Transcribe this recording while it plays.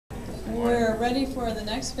We're ready for the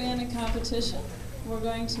next band in competition. We're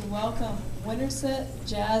going to welcome Winterset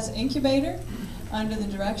Jazz Incubator under the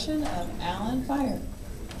direction of Alan Feirer.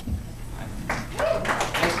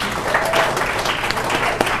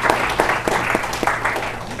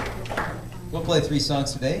 We'll play 3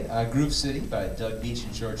 songs today. Groove City by Doug Beach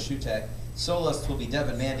and George Shutak. Soloists will be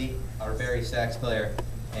Devin Mandy, our bari sax player,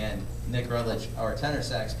 and Nick Rutledge, our tenor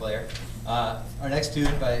sax player. Our next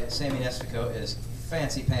tune by Sammy Nestico is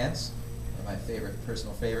Fancy Pants, one of my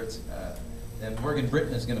personal favorites. Then Morgan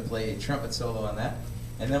Britton is going to play a trumpet solo on that.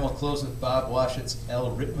 And then we'll close with Bob Washett's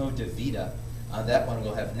El Ritmo de Vida. On that one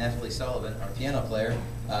we'll have Natalie Sullivan, our piano player,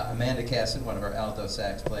 Amanda Casson, one of our alto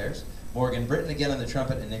sax players, Morgan Britton again on the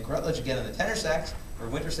trumpet, and Nick Rutledge again on the tenor sax for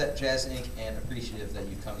Winterset Jazz Inc. And appreciative that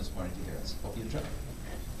you've come this morning to hear us. Hope you enjoy.